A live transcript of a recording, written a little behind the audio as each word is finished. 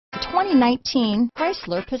2019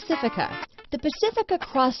 Chrysler Pacifica. The Pacifica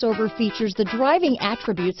crossover features the driving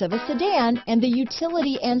attributes of a sedan and the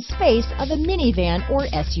utility and space of a minivan or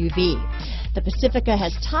SUV. The Pacifica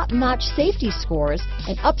has top-notch safety scores,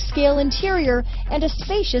 an upscale interior, and a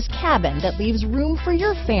spacious cabin that leaves room for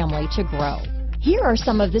your family to grow. Here are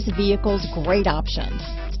some of this vehicle's great options: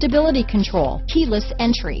 stability control, keyless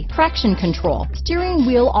entry, traction control, steering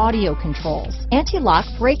wheel audio controls, anti-lock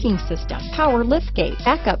braking system, power liftgate,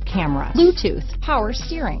 backup camera, Bluetooth, power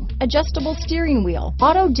steering, adjustable steering wheel,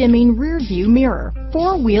 auto-dimming rear view mirror,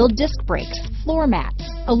 four-wheel disc brakes, floor mats,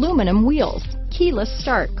 aluminum wheels, keyless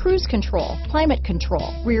start, cruise control, climate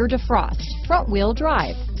control, rear defrost, front wheel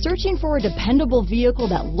drive. Searching for a dependable vehicle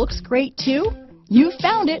that looks great too? You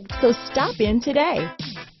found it, so stop in today.